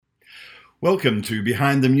Welcome to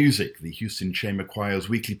Behind the Music, the Houston Chamber Choir's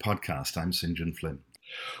weekly podcast. I'm St. John Flynn.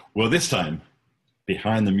 Well, this time,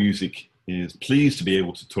 Behind the Music is pleased to be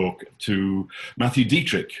able to talk to Matthew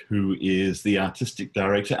Dietrich, who is the artistic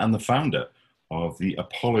director and the founder of the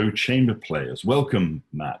Apollo Chamber Players. Welcome,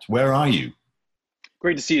 Matt. Where are you?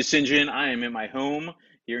 Great to see you, St. John. I am at my home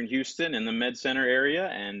here in Houston in the Med Center area,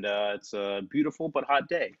 and it's a beautiful but hot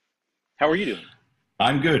day. How are you doing?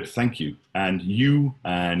 I'm good, thank you. And you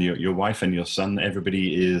and your wife and your son,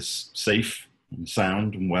 everybody is safe and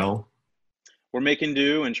sound and well? We're making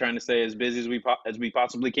do and trying to stay as busy as we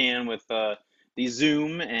possibly can with the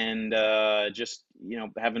Zoom and just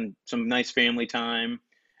having some nice family time.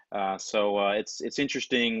 It's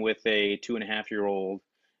interesting with a 2.5-year-old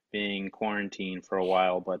being quarantined for a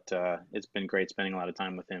while, but it's been great spending a lot of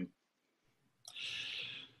time with him.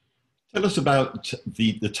 Tell us about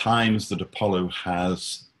the times that Apollo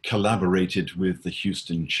has collaborated with the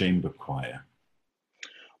Houston Chamber Choir.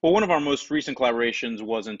 Well, one of our most recent collaborations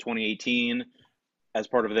was in 2018 as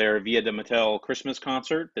part of their Via de Mattel Christmas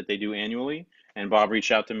concert that they do annually. And Bob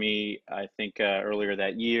reached out to me, I think, earlier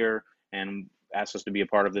that year and asked us to be a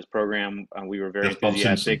part of this program. We were very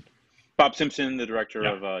enthusiastic. Bob Simpson, the director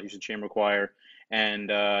of Houston Chamber Choir.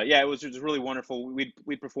 And it was really wonderful.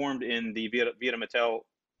 We performed in the Via de Mattel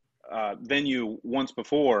venue once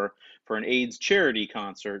before for an AIDS charity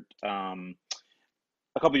concert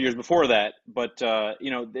a couple of years before that, but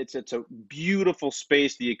it's a beautiful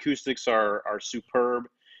space. The acoustics are superb,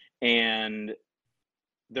 and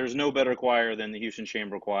there's no better choir than the Houston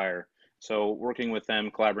Chamber Choir. So working with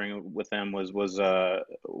them, collaborating with them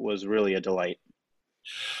was really a delight.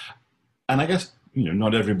 And I guess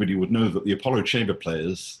not everybody would know that the Apollo Chamber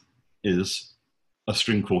Players is a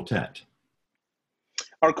string quartet.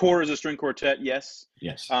 Our core is a string quartet, yes.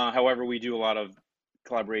 Yes. However, we do a lot of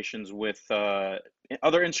collaborations with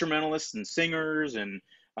other instrumentalists and singers and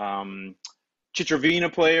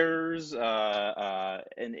Chitravina players and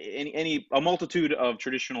a multitude of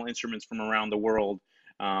traditional instruments from around the world.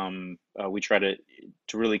 We try to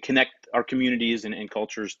really connect our communities and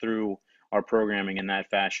cultures through our programming in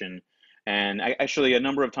that fashion. And actually, a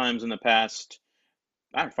number of times in the past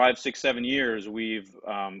 5, 6, 7 years, we've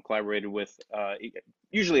collaborated with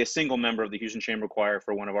usually a single member of the Houston Chamber Choir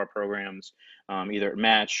for one of our programs, either at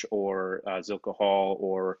Match or Zilkha Hall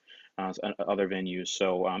or other venues.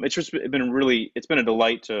 So it's been a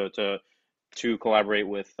delight to collaborate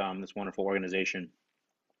with this wonderful organization.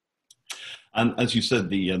 And as you said,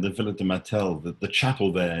 the Villa de Mattel, the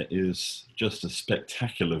chapel there is just a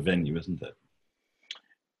spectacular venue, isn't it?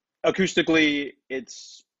 Acoustically,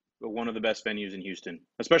 it's one of the best venues in Houston,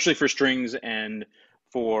 especially for strings and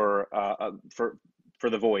for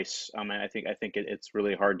the voice. I think it's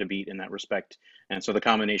really hard to beat in that respect. And so the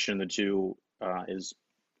combination of the two is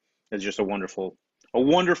just a wonderful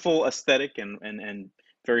aesthetic and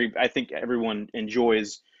very. I think everyone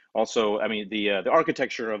enjoys. Also, the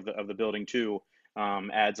architecture of the building too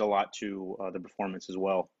adds a lot to the performance as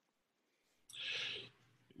well.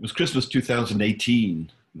 It was Christmas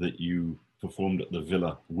 2018 that you performed at the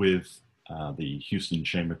Villa with the Houston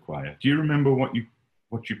Chamber Choir. Do you remember what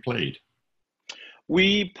you played?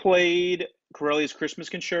 We played Corelli's Christmas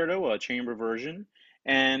Concerto, a chamber version,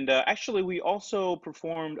 and actually we also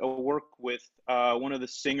performed a work with one of the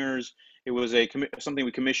singers. It was something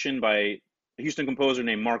we commissioned by a Houston composer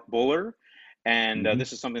named Mark Buller, and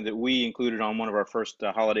this is something that we included on one of our first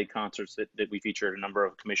holiday concerts that we featured a number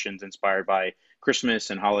of commissions inspired by Christmas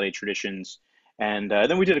and holiday traditions. And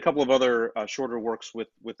then we did a couple of other shorter works with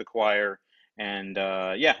the choir, and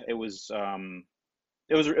it was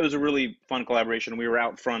a really fun collaboration. We were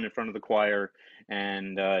out front in front of the choir,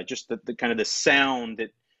 and just the kind of the sound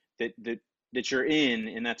that you're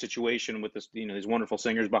in that situation with this these wonderful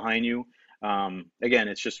singers behind you. Again,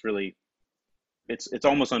 it's just really it's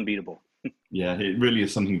almost unbeatable. Yeah, it really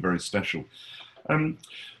is something very special.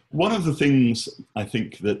 One of the things I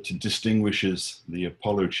think that distinguishes the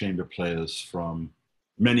Apollo Chamber Players from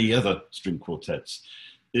many other string quartets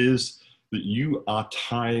is that you are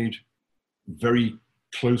tied very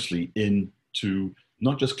closely into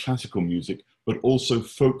not just classical music, but also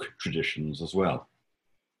folk traditions as well.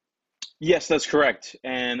 Yes, that's correct.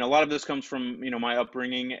 And a lot of this comes from, my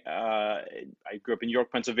upbringing. I grew up in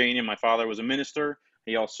York, Pennsylvania. My father was a minister.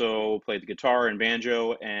 He also played the guitar and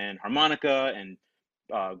banjo and harmonica and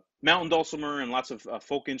mountain dulcimer and lots of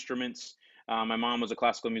folk instruments. My mom was a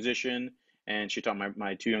classical musician, and she taught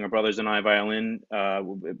my two younger brothers and I violin.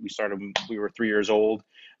 We started when we were 3 years old.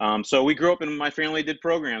 So we grew up, and my family did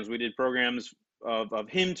programs. We did programs of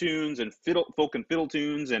hymn tunes and folk and fiddle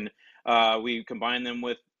tunes, and we combined them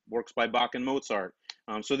with works by Bach and Mozart.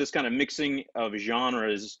 So this kind of mixing of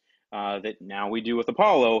genres that now we do with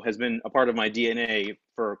Apollo has been a part of my DNA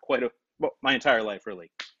for well, my entire life,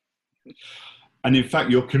 really. And in fact,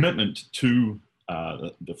 your commitment to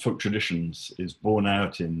the folk traditions is borne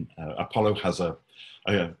out in Apollo has a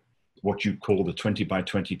what you call the 20 by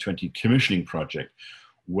 2020 commissioning project,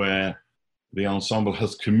 where the ensemble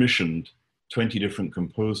has commissioned 20 different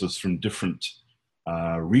composers from different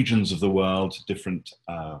regions of the world, different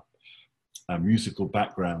musical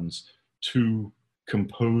backgrounds, to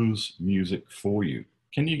compose music for you.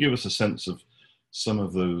 Can you give us a sense of some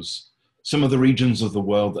of the regions of the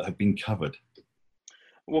world that have been covered?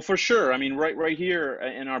 Well, for sure. I mean, right here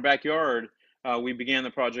in our backyard, we began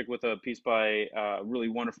the project with a piece by a really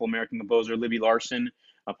wonderful American composer, Libby Larsen,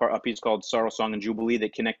 a piece called Sorrow Song and Jubilee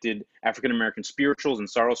that connected African American spirituals and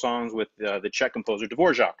sorrow songs with the Czech composer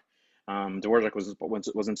Dvorak. Dvorak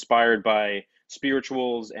was inspired by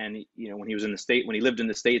spirituals, and when he lived in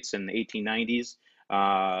the States in the 1890s,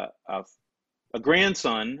 a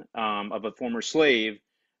grandson of a former slave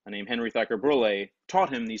named Henry Thacker Burleigh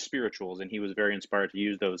taught him these spirituals, and he was very inspired to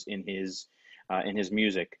use those in his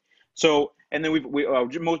music. So, and then we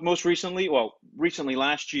most recently, recently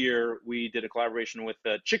last year, we did a collaboration with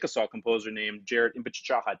a Chickasaw composer named Jared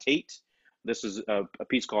Impichaha Tate. This is a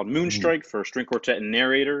piece called Moonstrike for string quartet and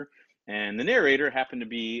narrator. And the narrator happened to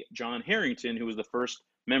be John Harrington, who was the first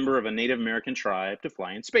member of a Native American tribe to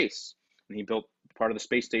fly in space. And he built part of the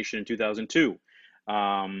space station in 2002.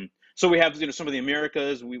 So we have some of the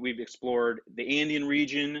Americas. We've explored the Andean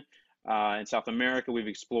region in South America. We've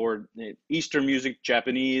explored Eastern music,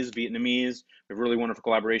 Japanese, Vietnamese. We have a really wonderful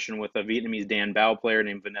collaboration with a Vietnamese Dan Bao player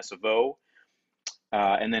named Vanessa Vo.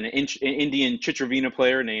 And then an Indian Chitravina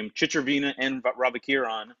player named Chitravina N.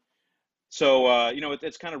 Ravikiran. So,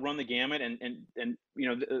 it's kind of run the gamut. And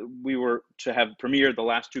we were to have premiered the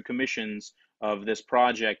last two commissions of this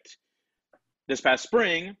project this past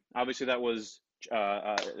spring. Obviously, that was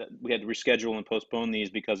we had to reschedule and postpone these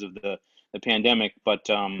because of the pandemic. But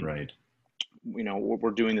right,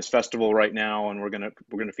 we're doing this festival right now, and we're gonna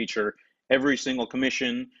feature every single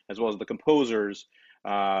commission as well as the composers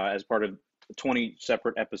as part of 20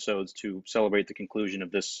 separate episodes to celebrate the conclusion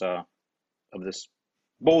of this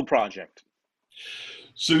bold project.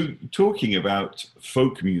 So, talking about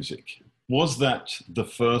folk music, was that the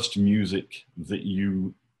first music that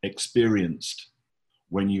you experienced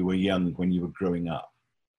when you were young, when you were growing up,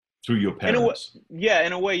 through your parents?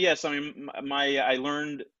 In a way, yes. I mean, I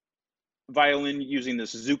learned violin using the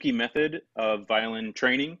Suzuki method of violin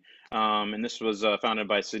training, and this was founded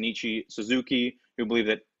by Shinichi Suzuki, who believed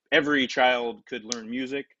that every child could learn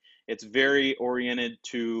music. It's very oriented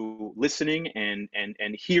to listening and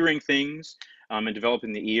hearing things and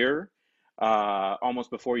developing the ear almost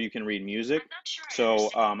before you can read music. So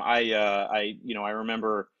I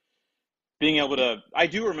remember being able to, I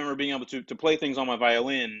do remember being able to play things on my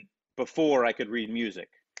violin before I could read music.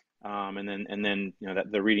 And then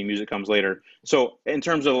that the reading music comes later. So in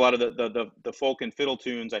terms of a lot of the folk and fiddle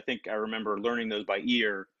tunes, I think I remember learning those by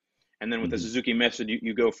ear. And then with the Suzuki method,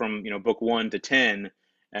 you go from book 1 to 10,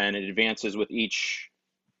 and it advances with each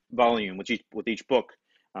volume, with each book,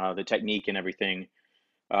 the technique and everything.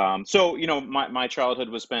 So my childhood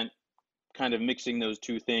was spent kind of mixing those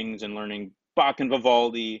two things and learning Bach and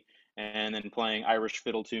Vivaldi, and then playing Irish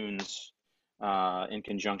fiddle tunes in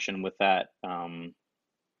conjunction with that.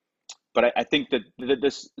 But I think that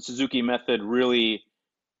this Suzuki method really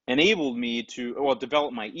enabled me to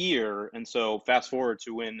develop my ear. And so fast forward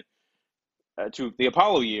to the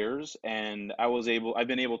Apollo years, and I've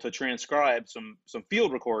been able to transcribe some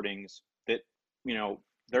field recordings that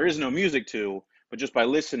there is no music to, but just by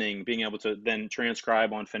listening, being able to then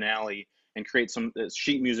transcribe on Finale and create some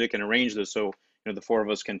sheet music and arrange this so the four of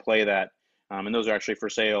us can play that. And those are actually for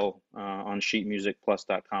sale on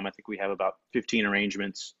sheetmusicplus.com. I think we have about 15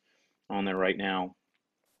 arrangements on there right now.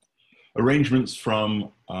 Arrangements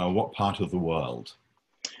from what part of the world?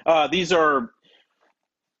 These are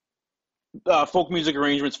folk music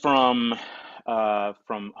arrangements from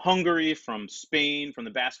Hungary, from Spain, from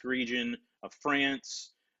the Basque region of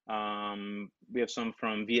France. We have some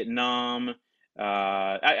from Vietnam,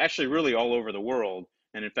 actually really all over the world.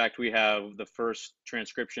 And in fact, we have the first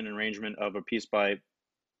transcription and arrangement of a piece by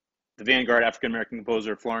the vanguard African-American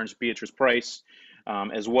composer Florence Beatrice Price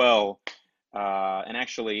as well. And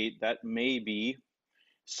actually, that may be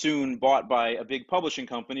soon bought by a big publishing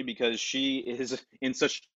company because she is in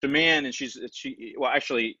such demand, and she's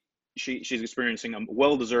experiencing a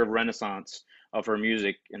well-deserved renaissance of her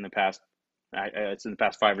music in the past It's in the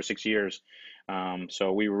past 5 or 6 years.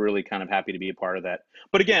 So we were really kind of happy to be a part of that.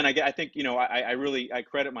 But again, I think, I really, I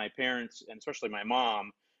credit my parents, and especially my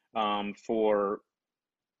mom, for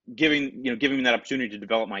giving me that opportunity to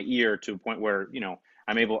develop my ear to a point where,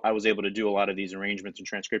 I was able to do a lot of these arrangements and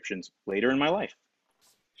transcriptions later in my life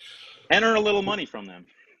and earn a little money from them.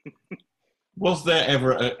 Was there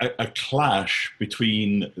ever a clash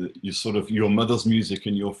between your mother's music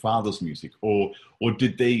and your father's music, or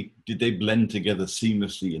did they blend together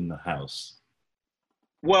seamlessly in the house?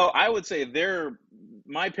 Well, I would say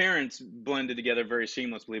my parents blended together very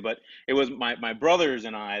seamlessly, but it was my brothers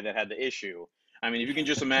and I that had the issue. I mean, if you can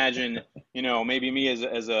just imagine, maybe me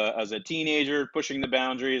as a teenager pushing the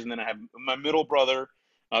boundaries, and then I have my middle brother,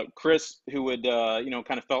 Chris, who would,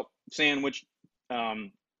 kind of felt sandwiched.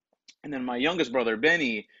 And then my youngest brother,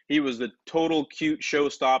 Benny, he was the total cute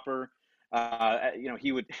showstopper.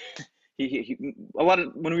 He would, a lot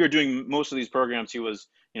of, when we were doing most of these programs, he was,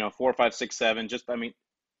 4, 5, 6, 7, just, I mean,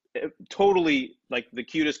 totally like the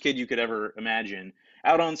cutest kid you could ever imagine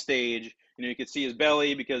out on stage. You could see his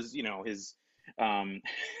belly because, um,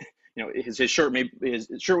 his shirt, maybe his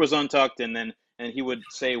shirt was untucked, and he would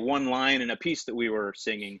say one line in a piece that we were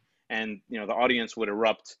singing, and, the audience would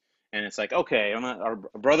erupt. And it's like, okay, our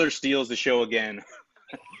brother steals the show again.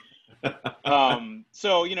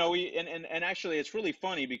 So, and actually it's really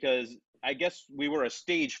funny because I guess we were a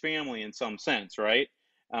stage family in some sense, right?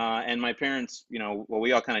 And my parents,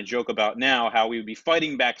 we all kind of joke about now how we would be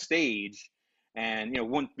fighting backstage and,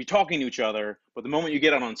 wouldn't be talking to each other. But the moment you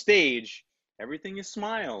get out on stage, everything is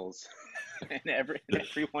smiles and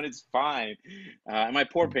everyone is fine. And my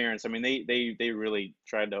poor parents, I mean, they really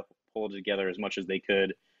tried to hold it together as much as they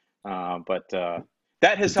could. But that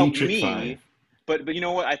The has helped Dietrich Five. me. But you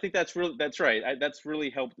know what? I think that's right. That's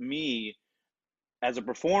really helped me as a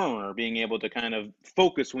performer, being able to kind of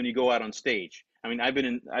focus when you go out on stage. I mean, I've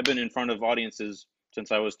been in front of audiences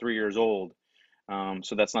since I was 3 years old.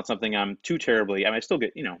 So that's not something I'm too terribly. I mean, I still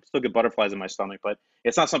get butterflies in my stomach, but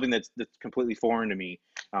it's not something that's completely foreign to me.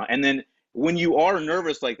 And then when you are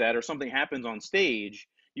nervous like that, or something happens on stage,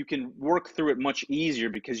 you can work through it much easier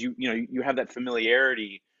because you have that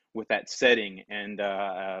familiarity with that setting. And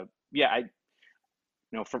yeah,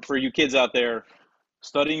 for you kids out there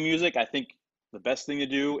studying music, I think the best thing to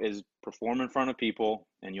do is perform in front of people,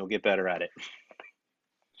 and you'll get better at it.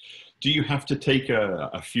 Do you have to take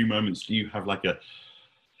a few moments? Do you have like a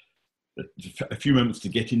few moments to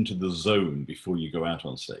get into the zone before you go out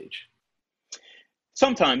on stage?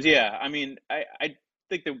 Sometimes, yeah. I mean, I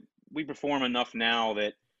think that we perform enough now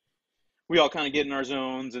that we all kind of get in our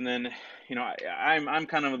zones, and then, I'm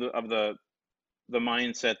kind of the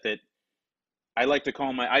mindset that I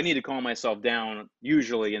need to calm myself down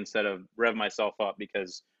usually instead of rev myself up,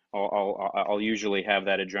 because I'll usually have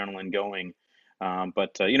that adrenaline going.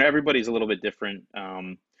 But everybody's a little bit different.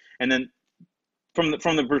 And then from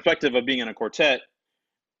the perspective of being in a quartet,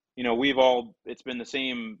 it's been the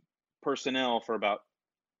same personnel for about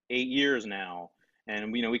 8 years now,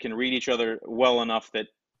 and we can read each other well enough that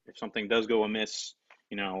if something does go amiss,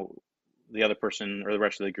 you know, the other person or the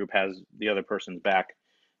rest of the group has the other person's back.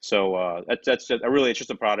 So that's really, it's just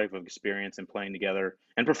a product of experience and playing together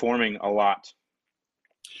and performing a lot.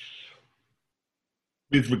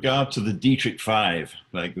 With regard to the Dietrich Five,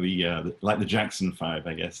 like the Jackson Five,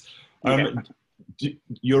 I guess. Yeah.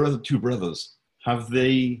 Your other two brothers, have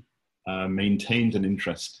they maintained an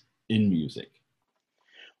interest in music?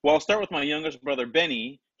 Well, I'll start with my youngest brother,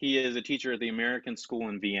 Benny. He is a teacher at the American School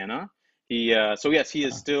in Vienna. So yes, he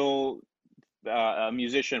is still a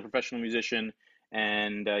musician, a professional musician,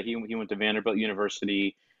 and he went to Vanderbilt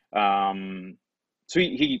University. So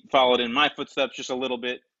he followed in my footsteps just a little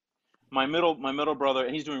bit. My middle brother,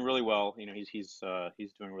 and he's doing really well. He's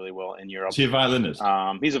doing really well in Europe. Is he a violinist?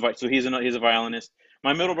 He's a violinist.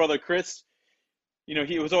 My middle brother, Chris,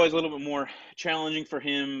 he was always a little bit more challenging for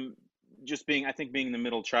him, just being the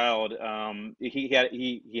middle child. He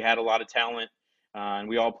had a lot of talent, and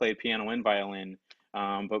we all played piano and violin.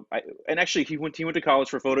 And actually he went to college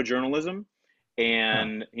for photojournalism, Huh.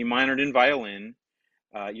 and he minored in violin,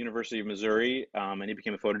 University of Missouri, and he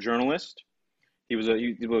became a photojournalist. He was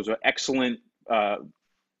an excellent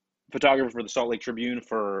photographer for the Salt Lake Tribune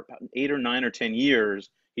for about 8 or 9 or 10 years.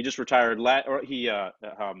 He just retired. He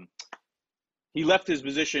left his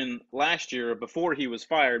position last year before he was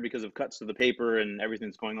fired because of cuts to the paper and everything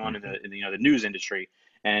that's going on in Okay. the news industry.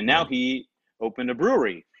 And now Yeah. he opened a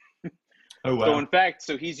brewery. Oh So in wow. fact,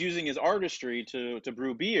 he's using his artistry to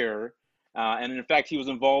brew beer, and in fact, he was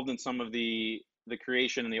involved in some of the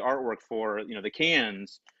creation and the artwork for the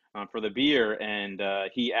cans for the beer, and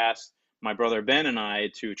he asked my brother Ben and I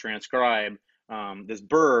to transcribe this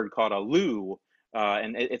bird called a loo,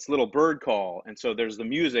 and it's little bird call. And so there's the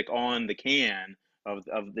music on the can of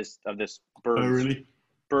this Oh, really?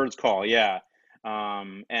 bird's call, yeah.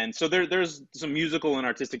 And so there's some musical and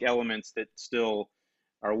artistic elements that still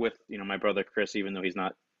are with my brother Chris, even though he's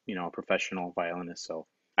not a professional violinist. So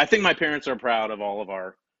I think my parents are proud of all of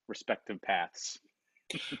our respective paths.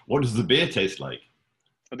 What does the beer taste like?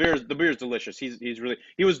 The beer is delicious.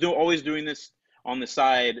 He was always doing this on the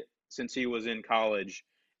side since he was in college,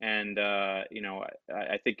 and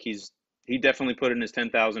I think he definitely put in his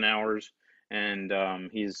 10,000 hours, and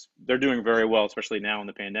they're doing very well, especially now in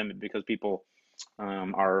the pandemic because people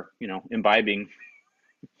are imbibing.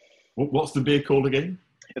 What's the beer called again?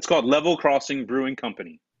 It's called Level Crossing Brewing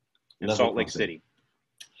Company in Level Salt Lake Crossing. City.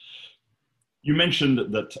 You mentioned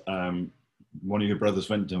that one of your brothers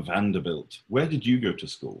went to Vanderbilt. Where did you go to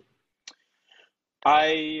school?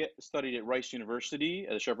 I studied at Rice University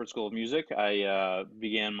at the Shepherd School of Music. I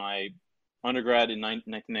began my undergrad in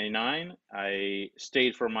 1999. I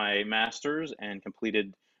stayed for my master's and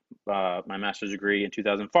completed my master's degree in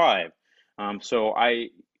 2005. So I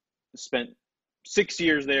spent 6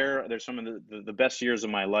 years there. They're some of the best years of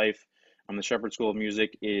my life. The Shepherd School of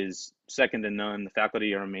Music is second to none. The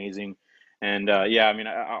faculty are amazing. And yeah, I mean,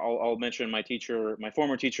 I'll mention my teacher, my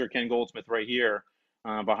former teacher, Ken Goldsmith, right here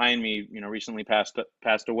behind me. Recently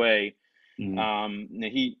passed away. Mm.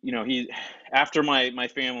 He after my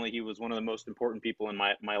family, he was one of the most important people in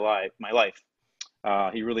my life.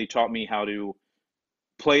 He really taught me how to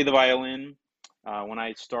play the violin. When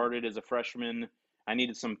I started as a freshman, I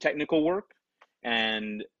needed some technical work,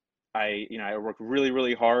 and I worked really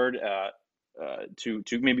really hard to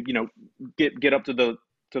maybe get up to the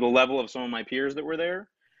level of some of my peers that were there.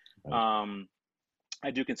 Right. I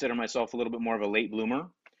do consider myself a little bit more of a late bloomer,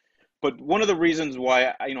 but one of the reasons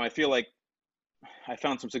why I feel like I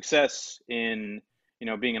found some success in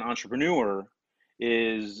being an entrepreneur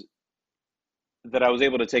is that I was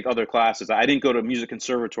able to take other classes. I didn't go to music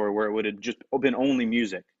conservatory where it would have just been only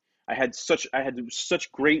music. I had such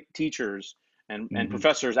great teachers and Mm-hmm.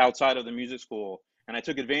 professors outside of the music school, and I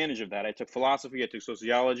took advantage of that. I took philosophy, I took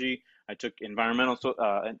sociology, I took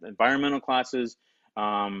environmental classes,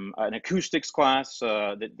 an acoustics class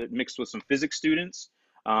that mixed with some physics students.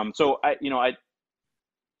 So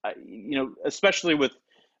especially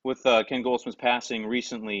with Ken Goldsmith's passing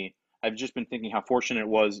recently, I've just been thinking how fortunate it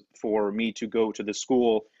was for me to go to this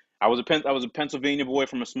school. I was a Pennsylvania boy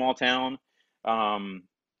from a small town. Um,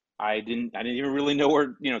 I didn't even really know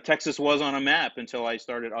where Texas was on a map until I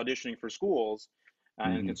started auditioning for schools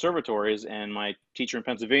and Mm-hmm. conservatories. And my teacher in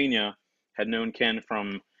Pennsylvania had known Ken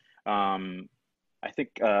from I think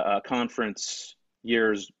a conference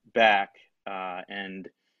years back, and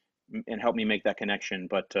helped me make that connection.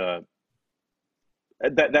 But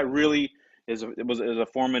that really is a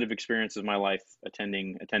formative experience of my life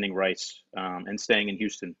attending Rice and staying in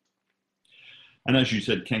Houston. And as you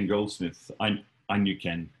said, Ken Goldsmith, I knew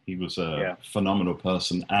Ken. He was a Yeah. phenomenal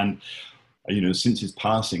person. And, since his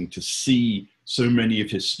passing, to see so many of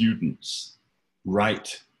his students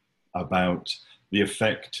write about the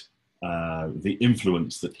effect, the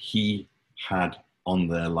influence that he had on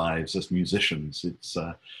their lives as musicians,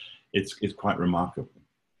 it's quite remarkable.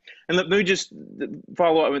 And let me just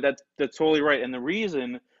follow up. I mean, that's totally right. And the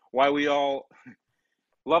reason why we all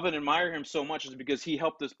love and admire him so much is because he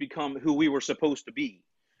helped us become who we were supposed to be.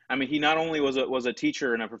 I mean, he not only was a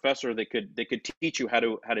teacher and a professor that could teach you how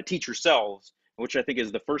to teach yourselves, which I think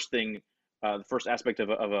is the first thing, the first aspect of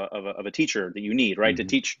a teacher that you need, right? To Mm-hmm.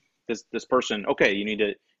 teach this person, okay, you need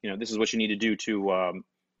to, this is what you need to do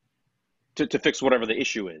to fix whatever the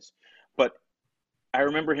issue is. But I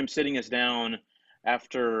remember him sitting us down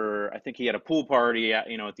after I think he had a pool party at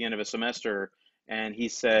the end of a semester, and he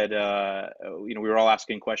said, we were all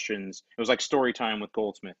asking questions. It was like story time with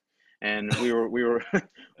Goldsmith, and we were we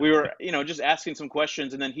were just asking some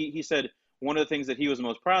questions, and then he said one of the things that he was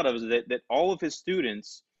most proud of is that all of his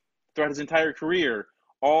students throughout his entire career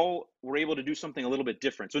all were able to do something a little bit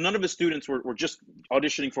different. So none of his students were just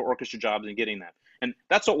auditioning for orchestra jobs and getting that. And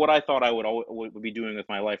that's what I thought I would be doing with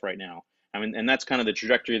my life right now. I mean, and that's kind of the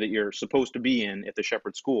trajectory that you're supposed to be in at the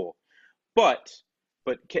Shepherd School. But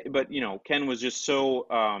Ken was just so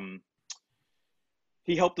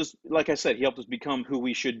he helped us. Like I said, he helped us become who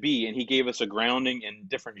we should be, and he gave us a grounding in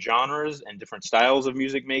different genres and different styles of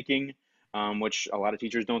music making, which a lot of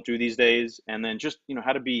teachers don't do these days. And then just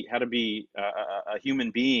how to be a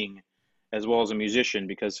human being as well as a musician,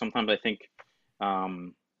 because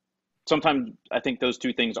um, sometimes I think those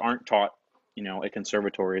two things aren't taught at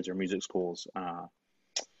conservatories or music schools.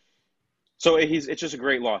 So it's just a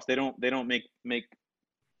great loss. They don't make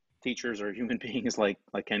teachers or human beings like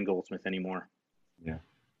Ken Goldsmith anymore. Yeah.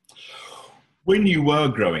 When you were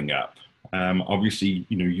growing up, obviously,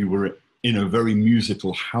 you were in a very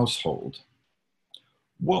musical household.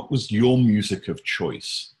 What was your music of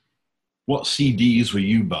choice? What CDs were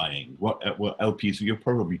you buying? What LPs? You're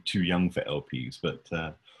probably too young for LPs,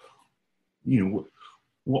 but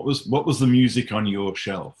what was the music on your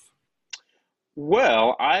shelf?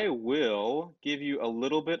 Well, I will give you a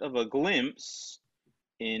little bit of a glimpse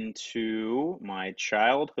into my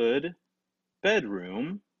childhood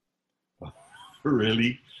bedroom.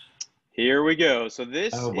 Really? Here we go. So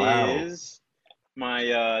this Oh, wow. is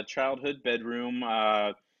my childhood bedroom.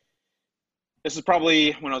 This is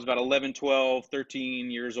probably when I was about 11, 12, 13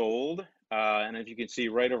 years old. And if you can see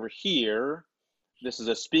right over here, this is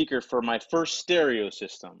a speaker for my first stereo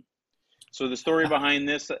system. So the story behind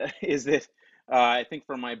this is that I think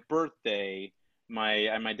for my birthday,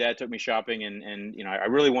 my dad took me shopping, and I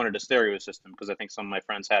really wanted a stereo system because I think some of my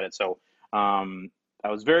friends had it. So I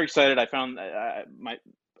was very excited. I found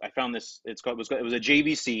this. It was a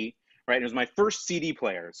JVC, right? And it was my first CD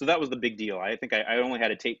player, so that was the big deal. I think I only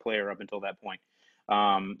had a tape player up until that point.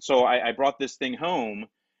 So I brought this thing home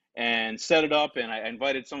and set it up, and I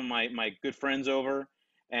invited some of my good friends over.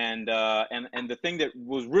 And the thing that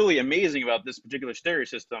was really amazing about this particular stereo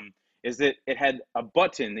system is that it had a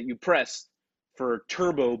button that you pressed for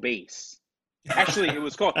turbo bass. Actually, it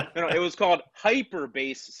was called hyper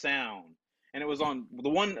bass sound, and it was on the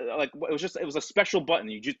one it was a special button.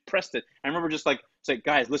 You just pressed it. I remember just say,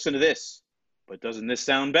 guys, listen to this. But doesn't this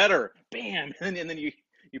sound better? Bam, and then you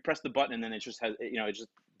press the button, and then it just has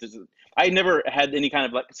I never had any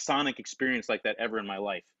kind of sonic experience like that ever in my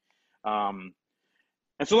life.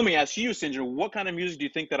 And so let me ask you, Sinjin, what kind of music do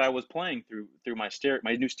you think that I was playing through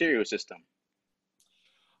my new stereo system?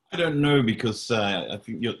 I don't know, because I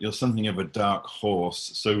think you're something of a dark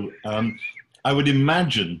horse. So I would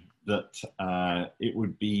imagine that it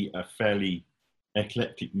would be a fairly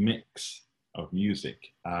eclectic mix of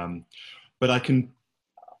music. But I can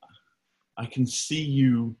see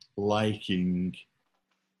you liking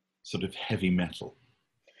sort of heavy metal.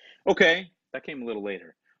 Okay, that came a little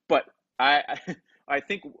later, but I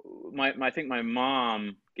think my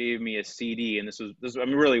mom gave me a CD, and this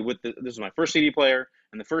I'm really this was my first CD player,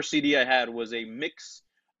 and the first CD I had was a mix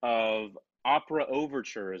of opera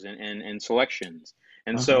overtures and selections.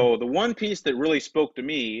 And Uh-huh. so the one piece that really spoke to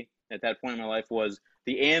me at that point in my life was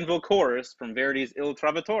the Anvil chorus from Verdi's Il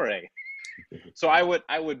Trovatore. So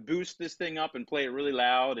I would boost this thing up and play it really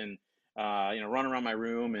loud, and run around my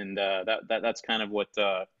room, and that's kind of what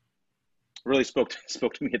really spoke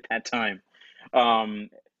to me at that time.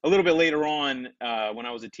 A little bit later on, when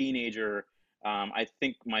I was a teenager, I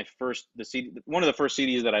think one of the first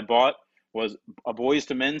CDs that I bought was a Boys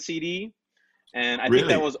to Men CD, and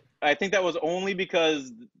Really? I think that was only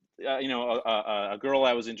because a girl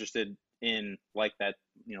I was interested in like that,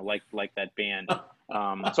 like that band.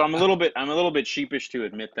 So I'm a little bit sheepish to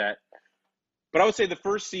admit that. But I would say the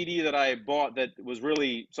first CD that I bought that was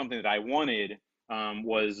really something that I wanted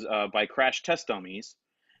was by Crash Test Dummies.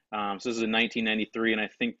 So this is in 1993, and I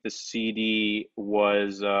think the CD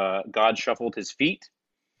was God Shuffled His Feet.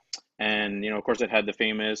 And, of course, it had the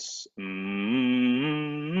famous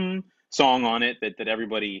song on it that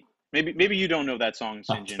everybody, maybe you don't know that song,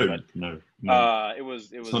 I Sinjin, but don't know. No, it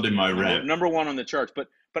was it's not in my rap. number one on the charts. But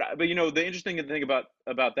the interesting thing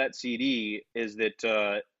about that CD is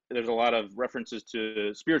that there's a lot of references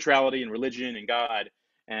to spirituality and religion and God.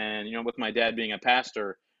 And with my dad being a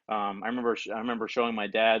pastor, I remember showing my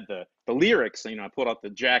dad the lyrics. And, I pulled out the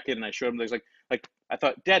jacket and I showed him. There's like I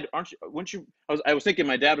thought, Dad, wouldn't you? I was thinking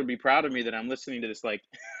my dad would be proud of me that I'm listening to this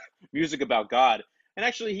music about God. And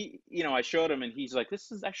actually, I showed him, and he's like, this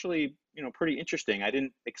is actually pretty interesting. I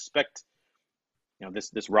didn't expect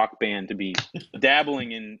this rock band to be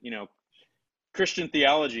dabbling in Christian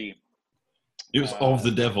theology. It was of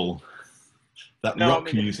the devil, that No, I rock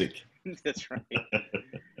mean music. that's right.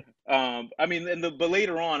 But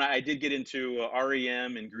later on, I did get into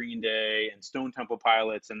REM and Green Day and Stone Temple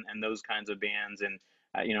Pilots and those kinds of bands. And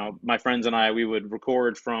my friends and we would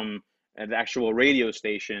record from an actual radio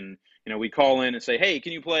station. We call in and say, "Hey,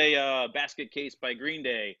 can you play Basket Case by Green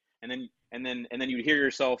Day?" And then you'd hear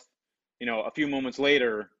yourself, a few moments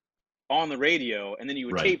later on the radio, and then you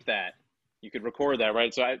would Right. tape that. You could record that,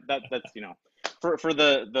 right? So that's for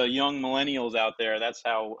the young millennials out there, that's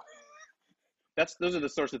how. Those are the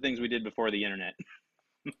sorts of things we did before the internet.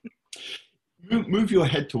 Move your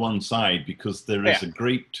head to one side, because there's Yeah.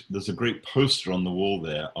 a great poster on the wall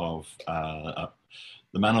there of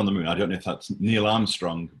the man on the moon. I don't know if that's Neil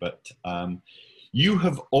Armstrong, but you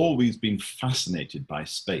have always been fascinated by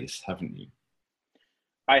space, haven't you?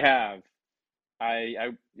 I have.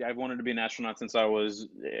 I've wanted to be an astronaut since I was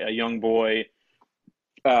a young boy.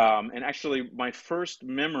 And actually, one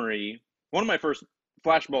of my first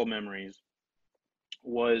flashbulb memories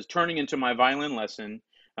was turning into my violin lesson.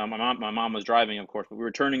 My mom was driving, of course, but we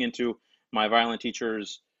were turning into my violin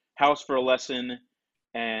teacher's house for a lesson,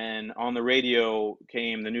 and on the radio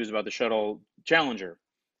came the news about the shuttle Challenger,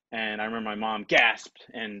 and I remember my mom gasped,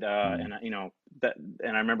 Mm. and that,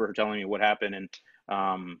 and I remember her telling me what happened, and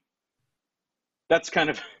um, that's kind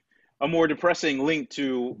of a more depressing link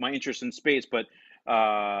to my interest in space, but.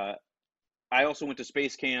 I also went to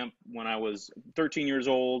space camp when I was 13 years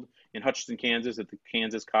old in Hutchinson, Kansas, at the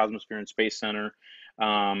Kansas Cosmosphere and Space Center.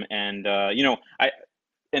 I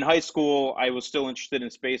in high school I was still interested in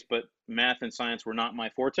space, but math and science were not my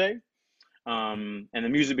forte. And the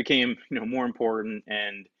music became more important,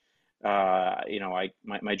 and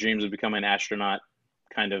my dreams of becoming an astronaut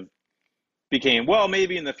kind of became, well,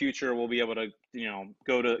 maybe in the future we'll be able to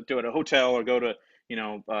go to a hotel or go to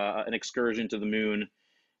an excursion to the moon,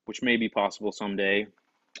 which may be possible someday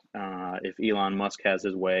if Elon Musk has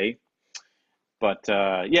his way. But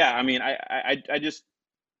yeah, I mean, I just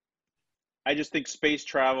think space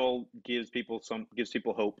travel gives people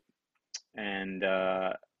hope, and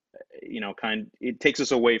it takes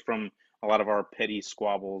us away from a lot of our petty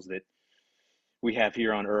squabbles that we have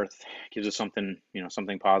here on Earth. It gives us something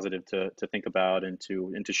positive to think about and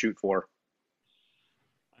to shoot for.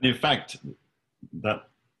 And in fact, that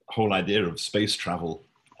whole idea of space travel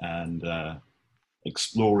and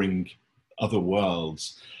exploring other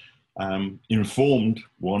worlds informed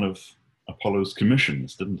one of Apollo's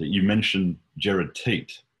commissions, didn't it? You mentioned Gerard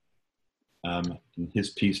Tate in his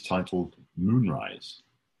piece titled Moonrise.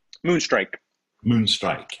 Moonstrike.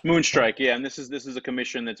 Moonstrike. Moonstrike, yeah, and this is a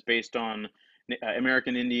commission that's based on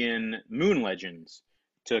American Indian moon legends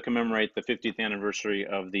to commemorate the 50th anniversary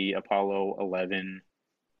of the Apollo 11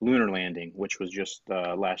 lunar landing, which was just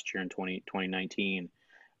last year in 2019.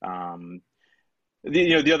 Um,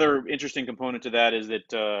 the other interesting component to that is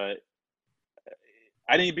that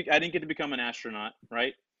I didn't get to become an astronaut,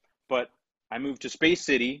 right? But I moved to Space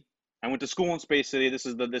City. I went to school in Space City. This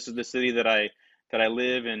is the city that I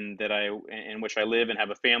live and that I in which I live and have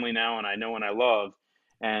a family now, and I know and I love.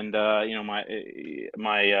 And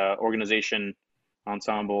my organization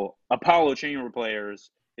ensemble, Apollo Chamber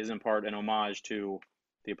Players, is in part an homage to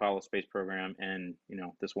the Apollo space program and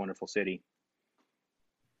this wonderful city.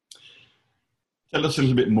 Tell us a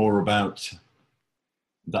little bit more about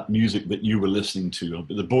that music that you were listening to.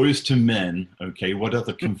 The Boys to Men, okay, what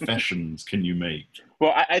other confessions can you make?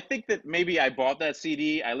 Well, I think that maybe I bought that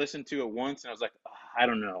CD. I listened to it once, and I was like, "Oh, I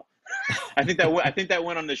don't know." I think that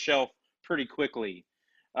went on the shelf pretty quickly.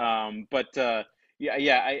 But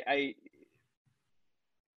yeah,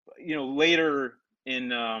 later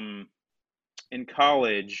in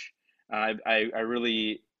college, I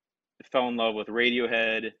really fell in love with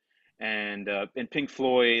Radiohead and Pink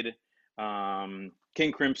Floyd,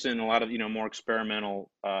 King Crimson, a lot of more experimental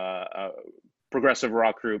progressive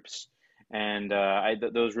rock groups, and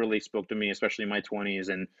those really spoke to me, especially in my 20s.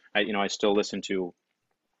 And I still listen to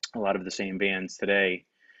a lot of the same bands today.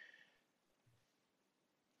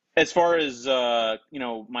 As far as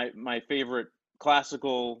my favorite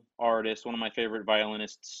classical artist, one of my favorite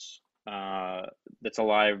violinists that's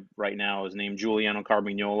alive right now is named Giuliano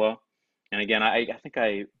Carmignola. And again, I think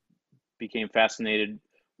I became fascinated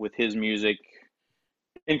with his music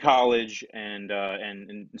in college and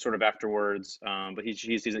sort of afterwards. But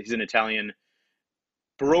he's an Italian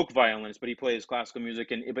Baroque violinist, but he plays classical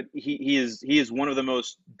music, and but he is one of the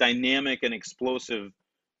most dynamic and explosive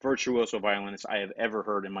virtuoso violinists I have ever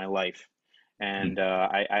heard in my life. And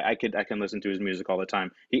I can listen to his music all the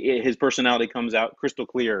time. His personality comes out crystal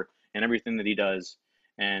clear in everything that he does,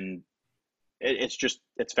 and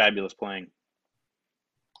it's fabulous playing.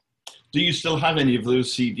 Do you still have any of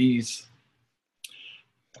those CDs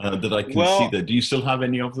that I can see Well, there? Do you still have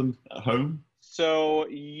any of them at home? so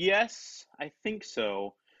yes, I think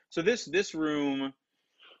so. So this room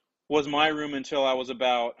was my room until I was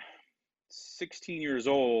about 16 years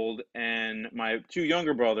old, and my two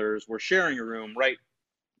younger brothers were sharing a room right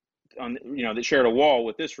on, they shared a wall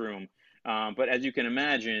with this room. But as you can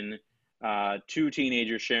imagine, two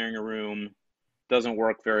teenagers sharing a room doesn't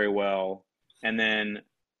work very well. And then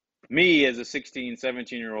me as a 16,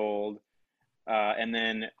 17-year-old, and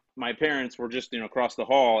then my parents were just, across the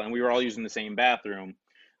hall, and we were all using the same bathroom.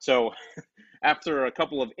 So after a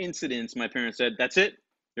couple of incidents, my parents said, "That's it.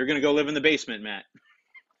 You're going to go live in the basement, Matt."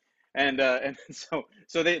 And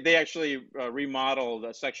so they actually remodeled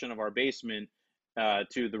a section of our basement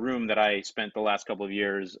to the room that I spent the last couple of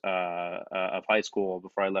years of high school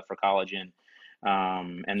before I left for college in.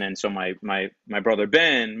 And then so my brother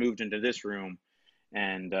Ben moved into this room,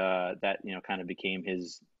 and that kind of became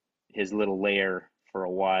his little lair for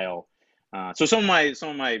a while. So some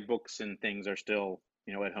of my books and things are still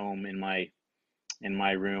at home in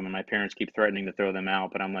my room, and my parents keep threatening to throw them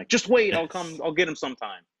out, but I'm like, just wait, Yes. I'll get them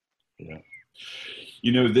sometime. Yeah.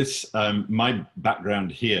 This my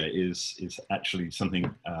background here is actually something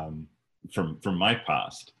from my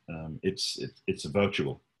past. It's a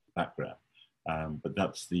virtual background, but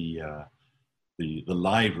that's the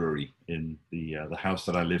library in the house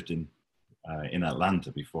that I lived in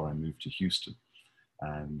Atlanta before I moved to Houston,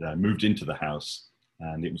 and moved into the house,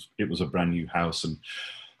 and it was a brand new house, and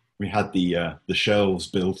we had the shelves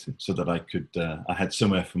built so that I had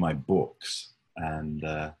somewhere for my books, and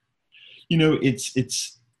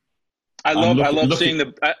it's I I'm love I looking love looking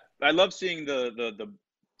seeing I love seeing the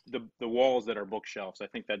walls that are bookshelves. I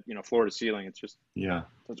think that floor to ceiling, it's just yeah,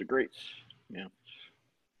 such a great. Yeah,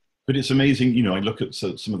 but it's amazing. I look at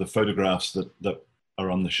some of the photographs that are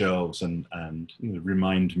on the shelves, and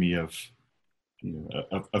remind me of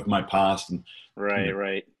my past, and you right, know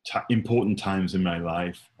right. important times in my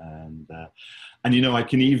life, and I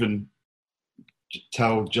can even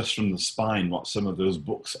tell just from the spine what some of those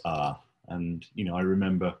books are. And I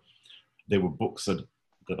remember they were books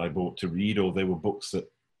that I bought to read, or they were books that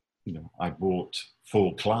I bought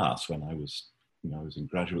for class when I was in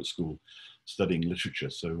graduate school studying literature.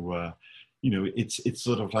 So it's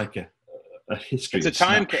sort of like a history, It's a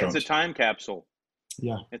a it's a snapshot. time capsule.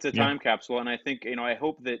 Yeah, It's a yeah. time capsule, and I think I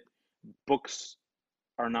hope that books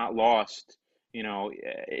are not lost. In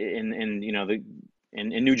the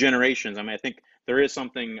in new generations. I mean, I think there is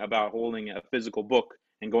something about holding a physical book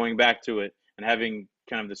and going back to it and having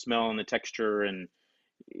kind of the smell and the texture and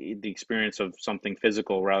the experience of something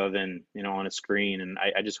physical rather than on a screen. And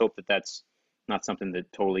I just hope that that's not something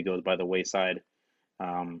that totally goes by the wayside.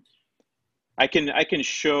 Um, I can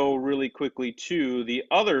show really quickly too the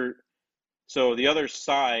other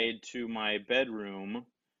side to my bedroom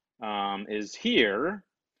is here,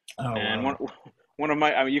 Oh and one wow. one of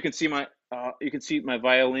my, I mean, you can see my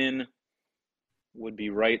violin would be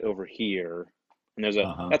right over here, and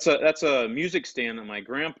Uh huh. that's a music stand that my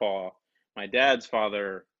grandpa, my dad's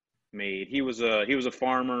father, made. He was a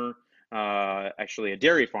farmer, actually a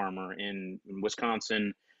dairy farmer in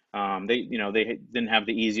Wisconsin. They didn't have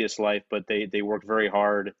the easiest life, but they worked very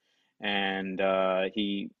hard, and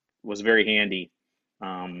he was very handy.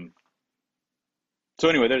 Um, so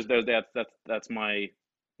anyway, there's that's my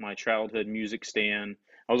childhood music stand.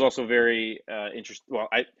 I was also very interested. Well,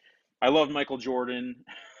 I love Michael Jordan,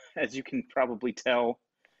 as you can probably tell,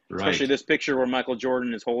 especially Right. this picture where Michael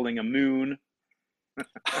Jordan is holding a moon.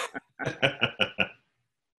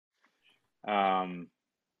 Um,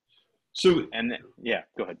 So and yeah,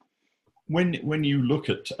 go ahead. when you look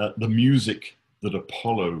at the music that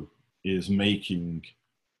Apollo is making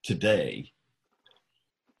today,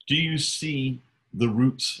 do you see the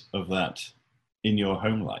roots of that in your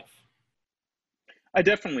home life? I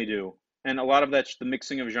definitely do, and a lot of that's the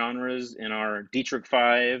mixing of genres in our Dietrich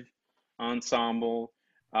Five ensemble.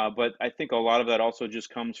 But I think a lot of that also just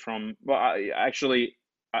comes from. Well, I,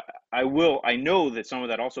 I know that some of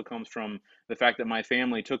that also comes from the fact that my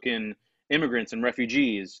family took in immigrants and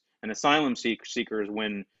refugees and asylum seekers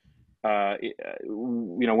when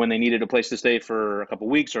when they needed a place to stay for a couple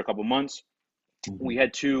weeks or a couple months. Hmm. We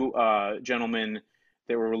had two gentlemen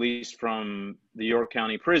that were released from the York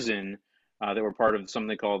County prison that were part of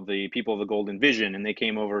something called the People of the Golden Vision, and they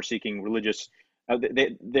came over seeking religious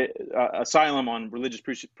asylum on religious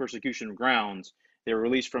persecution grounds. They were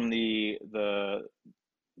released from the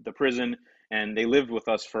prison, and they lived with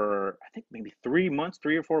us for I think maybe 3 months,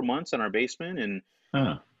 3 or 4 months in our basement, and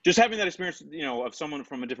Ah, just having that experience, of someone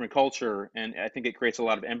from a different culture, and I think it creates a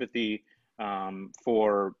lot of empathy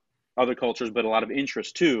for other cultures, but a lot of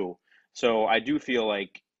interest too. So I do feel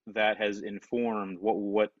like that has informed what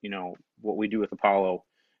we do with Apollo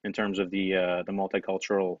in terms of the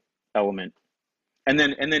multicultural element. And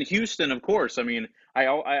then Houston, of course. I mean,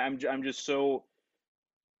 I'm just so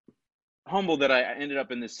humbled that I ended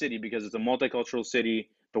up in this city because it's a multicultural city.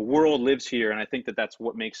 The world lives here, and I think that that's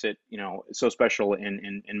what makes it, so special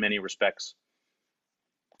in many respects.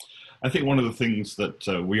 I think one of the things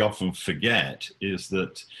that we often forget is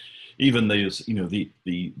that even those,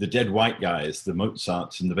 the dead white guys, the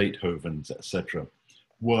Mozarts and the Beethovens, etc.,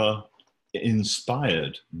 were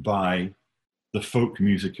inspired by the folk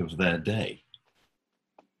music of their day.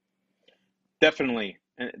 Definitely.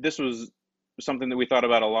 and this was something that we thought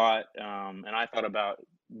about a lot, and I thought about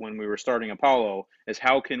when we were starting Apollo, is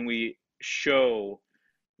how can we show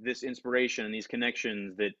this inspiration and these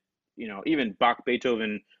connections that even Bach,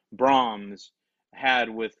 Beethoven, Brahms had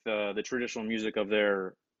with the traditional music uh, of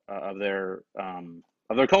their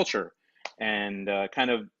of their culture, and kind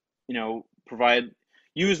of provide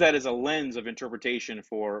use that as a lens of interpretation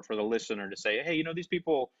for the listener to say, hey, these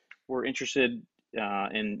people were interested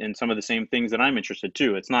in some of the same things that I'm interested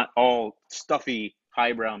too. It's not all stuffy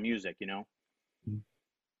highbrow music.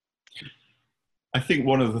 I think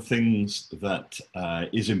one of the things that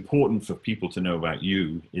is important for people to know about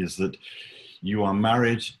you is that you are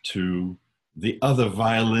married to the other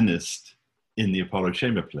violinist in the Apollo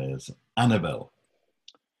Chamber Players, Annabelle.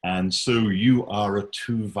 And so you are a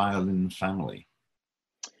two violin family.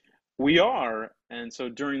 We are. And so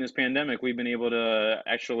during this pandemic, we've been able to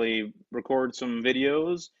actually record some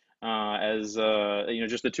videos as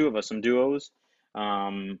just the two of us, some duos.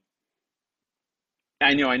 Um,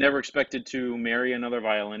 I know I never expected to marry another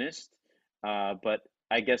violinist, but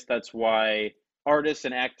I guess that's why artists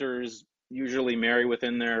and actors usually marry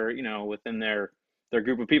within their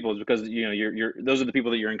group of people, is because you're those are the people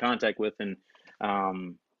that you're in contact with, and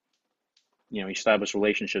um, you establish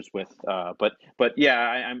relationships with. But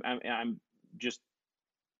yeah, I'm just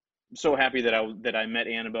so happy that I met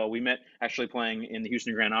Annabelle. We met actually playing in the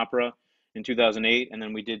Houston Grand Opera in 2008, and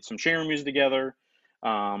then we did some chamber music together.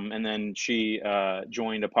 And then she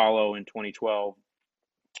joined Apollo in 2012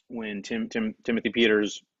 when Timothy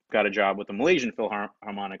Peters got a job with the Malaysian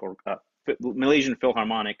Philharmonic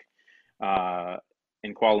uh,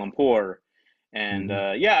 in Kuala Lumpur. And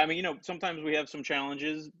Mm-hmm. yeah, I mean, sometimes we have some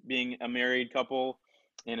challenges being a married couple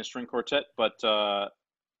in a string quartet, but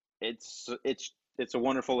it's a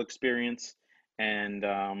wonderful experience, and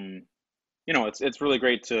it's really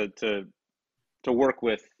great to work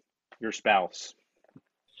with your spouse,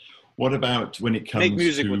 What about when it make comes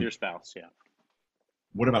music with to your spouse. Yeah.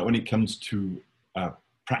 what about when it comes to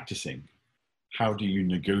practicing? How do you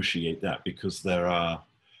negotiate that? Because there are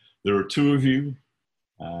two of you,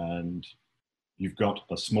 and you've got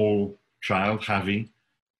a small child, Javi.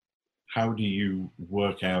 How do you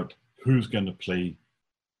work out who's going to play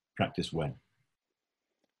practice when?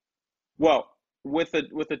 Well, with a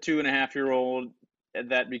 2.5-year old,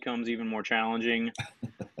 that becomes even more challenging.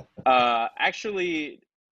 Actually,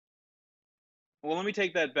 well, let me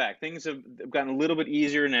take that back. Things have gotten a little bit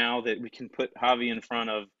easier now that we can put Javi in front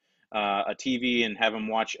of a TV and have him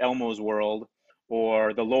watch Elmo's World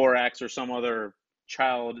or the Lorax or some other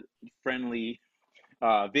child-friendly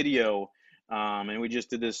video. And we just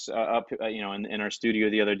did this up, in our studio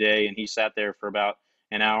the other day, and he sat there for about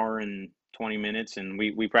an hour and 20 minutes, and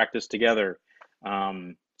we practiced together.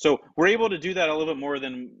 So we're able to do that a little bit more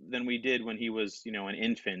than we did when he was, an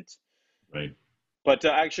infant. Right. But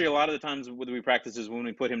actually, a lot of the times when we practice is when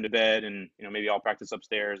we put him to bed, and maybe I'll practice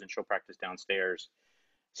upstairs and she'll practice downstairs.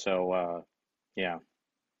 So yeah,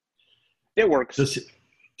 it works. Does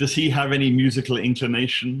does he have any musical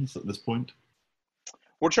inclinations at this point?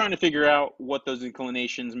 We're trying to figure out what those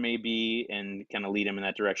inclinations may be and kind of lead him in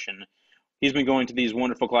that direction. He's been going to these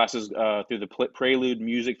wonderful classes through the Prelude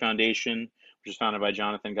Music Foundation, which is founded by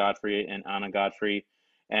Jonathan Godfrey and Anna Godfrey.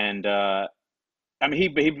 And I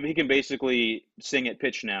mean, he can basically sing at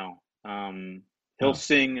pitch now. He'll Oh,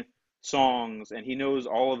 sing songs, and he knows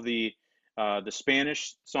all of the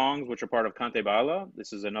Spanish songs, which are part of Cante Bala.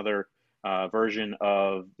 This is another version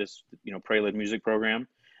of this Prelude music program.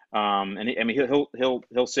 I mean,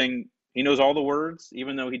 he'll sing. He knows all the words,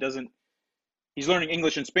 even though he doesn't. He's learning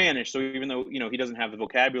English and Spanish, so even though he doesn't have the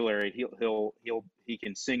vocabulary, he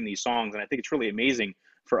can sing these songs, and I think it's really amazing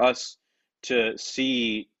for us to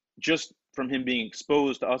see, just from him being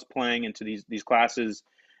exposed to us playing into these classes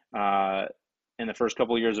uh, in the first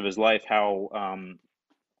couple of years of his life, how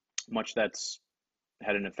much that's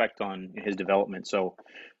had an effect on his development. So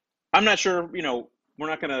I'm not sure, we're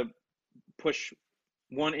not going to push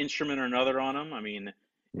one instrument or another on him. I mean, it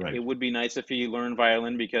right. would be nice if he learned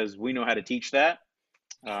violin because we know how to teach that.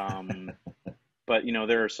 Um, but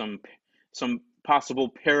there are some possible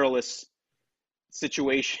perilous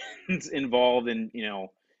situations involved in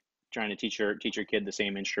trying to teach your kid the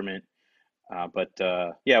same instrument. But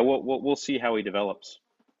yeah, we'll see how he develops.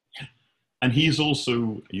 And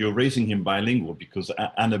you're raising him bilingual because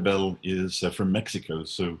Annabelle is from Mexico.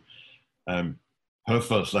 So um, her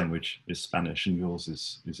first language is Spanish and yours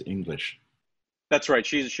is English. That's right.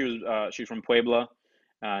 She's from Puebla,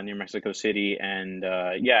 near Mexico City, and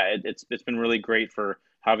yeah, it's been really great for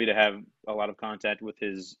Javi to have a lot of contact with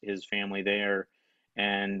his family there,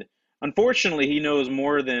 and Unfortunately, he knows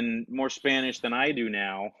more Spanish than I do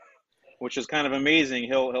now, which is kind of amazing.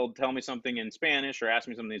 He'll tell me something in Spanish or ask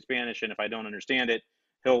me something in Spanish, and if I don't understand it,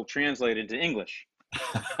 he'll translate it into English.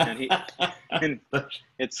 And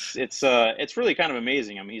it's really kind of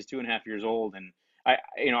amazing. I mean, he's 2.5 years old, and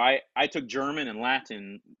I took German and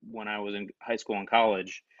Latin when I was in high school and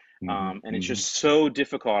college, and it's just so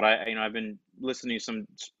difficult. I've been listening to some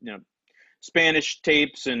Spanish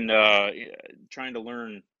tapes and trying to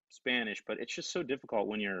learn Spanish, but it's just so difficult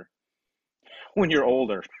when you're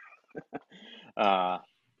older. uh,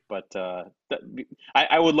 but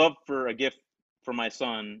I would love for a gift for my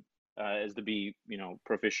son is to be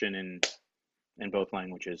proficient in both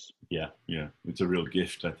languages. Yeah, it's a real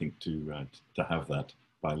gift, I think, to have that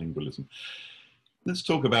bilingualism. Let's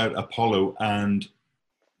talk about Apollo, and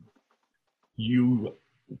you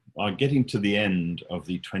are getting to the end of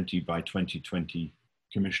the 20 by 2020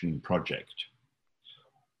 commissioning project.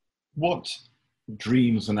 What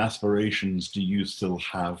dreams and aspirations do you still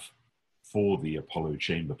have for the Apollo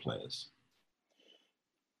Chamber Players?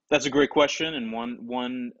 That's a great question, and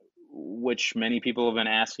one which many people have been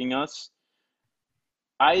asking us.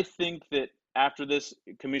 I think that after this,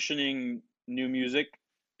 commissioning new music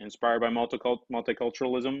inspired by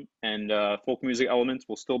multiculturalism and folk music elements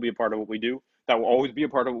will still be a part of what we do. That will always be a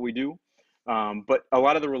part of what we do. But a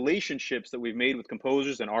lot of the relationships that we've made with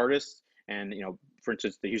composers and artists, and for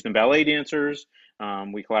instance, the Houston Ballet Dancers,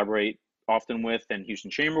 we collaborate often with, and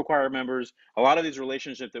Houston Chamber Choir members. A lot of these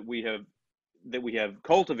relationships that we have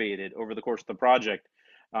cultivated over the course of the project,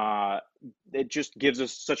 it just gives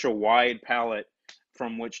us such a wide palette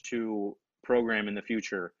from which to program in the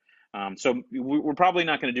future. So we're probably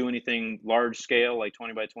not going to do anything large scale like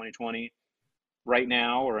 20 by 2020 right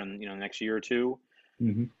now or in the next year or two.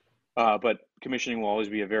 Mm-hmm. But commissioning will always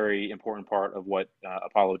be a very important part of what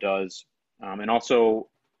Apollo does. And also,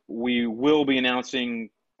 we will be announcing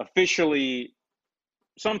officially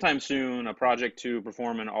sometime soon a project to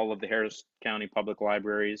perform in all of the Harris County public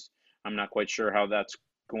libraries. I'm not quite sure how that's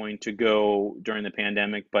going to go during the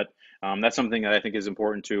pandemic, but that's something that I think is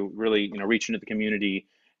important to really reach into the community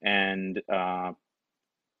and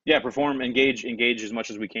perform, engage as much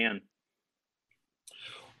as we can.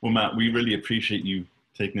 Well, Matt, we really appreciate you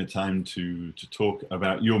taking the time to talk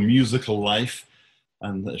about your musical life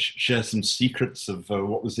and share some secrets of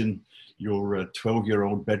what was in your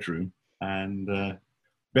 12-year-old bedroom. And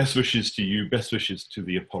best wishes to you, best wishes to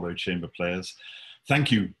the Apollo Chamber Players.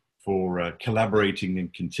 Thank you for collaborating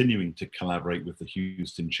and continuing to collaborate with the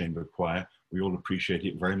Houston Chamber Choir. We all appreciate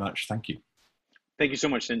it very much. Thank you. Thank you so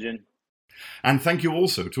much, St. John. And thank you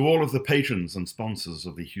also to all of the patrons and sponsors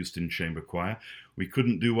of the Houston Chamber Choir. We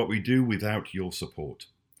couldn't do what we do without your support.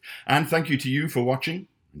 And thank you to you for watching,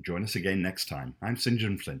 and join us again next time. I'm St.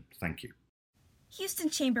 John Flynn. Thank you. Houston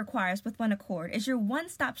Chamber Choirs with One Accord is your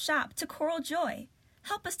one-stop shop to choral joy.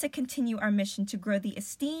 Help us to continue our mission to grow the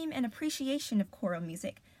esteem and appreciation of choral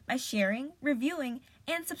music by sharing, reviewing,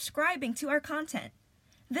 and subscribing to our content.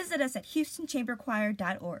 Visit us at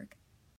HoustonChamberChoir.org.